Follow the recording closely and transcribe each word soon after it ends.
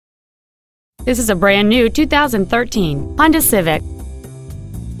This is a brand new 2013 Honda Civic.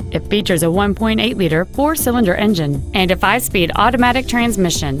 It features a 1.8-liter four-cylinder engine and a 5-speed automatic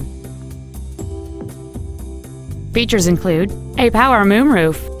transmission. Features include a power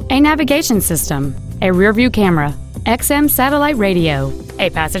moonroof, a navigation system, a rear-view camera, XM satellite radio,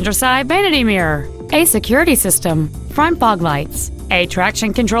 a passenger side vanity mirror, a security system, front fog lights, a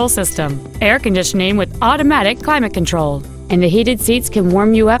traction control system, air conditioning with automatic climate control, and the heated seats can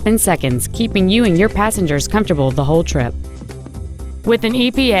warm you up in seconds, keeping you and your passengers comfortable the whole trip. With an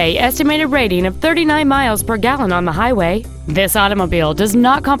EPA estimated rating of 39 miles per gallon on the highway, this automobile does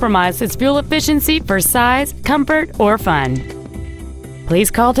not compromise its fuel efficiency for size, comfort, or fun. Please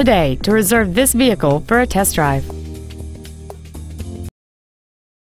call today to reserve this vehicle for a test drive.